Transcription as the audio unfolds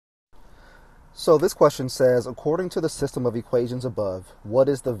So this question says, according to the system of equations above, what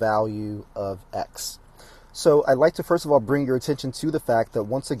is the value of x? So I'd like to first of all bring your attention to the fact that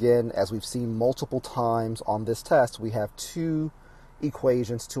once again, as we've seen multiple times on this test, we have two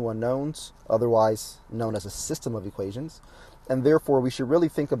equations, two unknowns, otherwise known as a system of equations. And therefore, we should really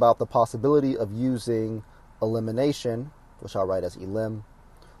think about the possibility of using elimination, which I'll write as elim,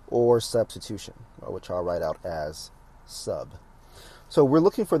 or substitution, which I'll write out as sub. So we're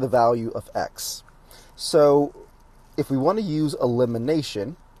looking for the value of x. So if we want to use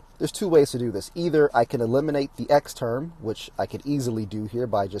elimination, there's two ways to do this. Either I can eliminate the x term, which I could easily do here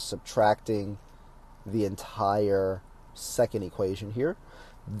by just subtracting the entire second equation here.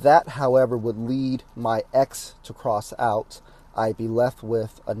 That, however, would lead my x to cross out. I'd be left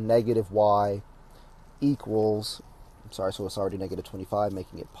with a negative y equals, so it's already negative 25,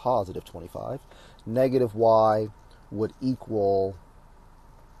 making it positive 25. Negative y would equal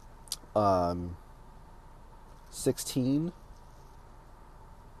 16,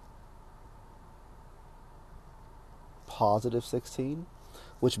 positive 16,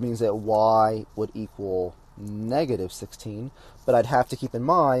 which means that y would equal negative 16, but I'd have to keep in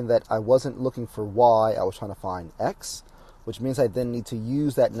mind that I wasn't looking for y, I was trying to find x, which means I then need to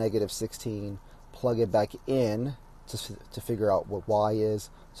use that negative 16, plug it back in to figure out what y is,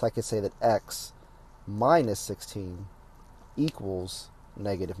 so I could say that x minus 16 equals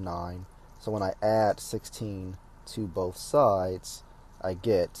negative 9. So when I add 16 to both sides, I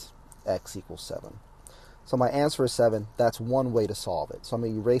get x equals 7. So my answer is 7. That's one way to solve it. So I'm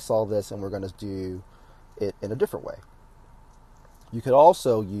going to erase all this and we're going to do it in a different way. You could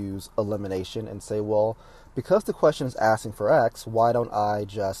also use elimination and say, well, because the question is asking for x, why don't I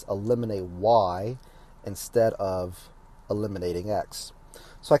just eliminate y instead of eliminating x?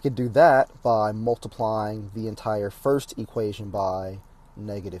 So I could do that by multiplying the entire first equation by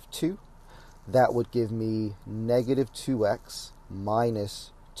negative 2. That would give me negative 2x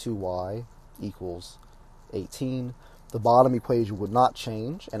minus 2y equals 18. The bottom equation would not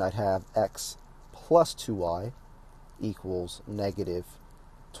change, and I'd have x plus 2y equals negative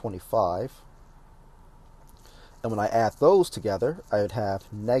 25. And when I add those together, I would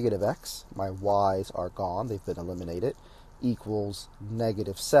have negative x, my y's are gone, they've been eliminated, equals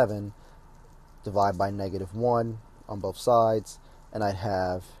negative 7 divided by negative 1 on both sides, and I'd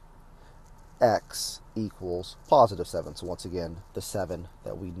have x equals positive 7. So once again, the 7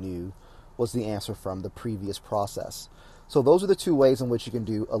 that we knew was the answer from the previous process. So those are the two ways in which you can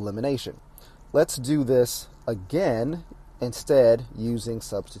do elimination. Let's do this again, instead using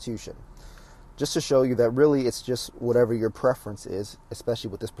substitution. Just to show you that really it's just whatever your preference is,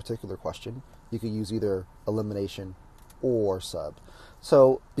 especially with this particular question. You could use either elimination or sub.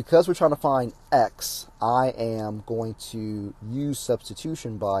 So because we're trying to find x, I am going to use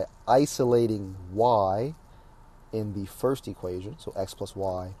substitution by isolating y in the first equation. So x plus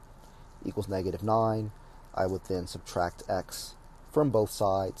y equals negative 9. I would then subtract x from both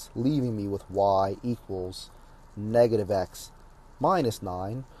sides, leaving me with y equals negative x minus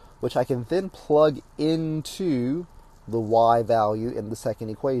 9, which I can then plug into the y value in the second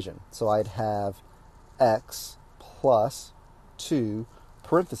equation. So I'd have x plus 2,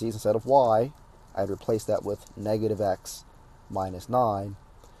 parentheses, instead of y, I'd replace that with negative x minus 9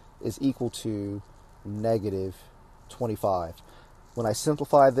 is equal to negative 25. When I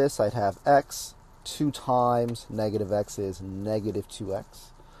simplify this, I'd have x, 2 times negative x is negative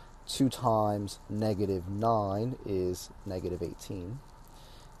 2x, 2 times negative 9 is negative 18,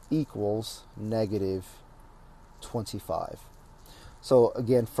 equals negative 25. So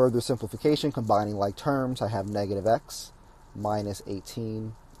again, further simplification, combining like terms, I have negative x minus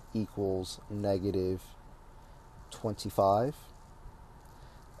 18 equals negative 25.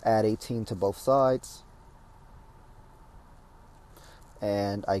 Add 18 to both sides,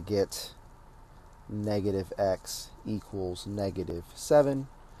 and I get negative x equals negative 7.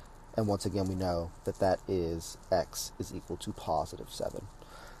 And once again, we know that that is x is equal to positive 7.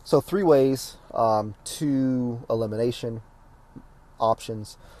 So 3 ways, 2 elimination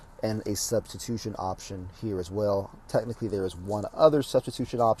options and a substitution option here as well. Technically, there is one other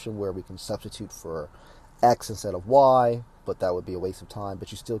substitution option where we can substitute for x instead of y, but that would be a waste of time.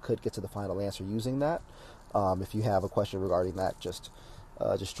 But you still could get to the final answer using that. If you have a question regarding that, just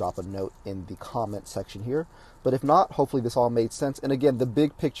drop a note in the comment section here. But if not, hopefully this all made sense. And again, the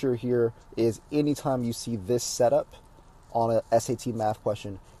big picture here is anytime you see this setup on a SAT math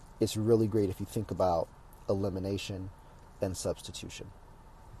question, it's really great if you think about elimination and substitution.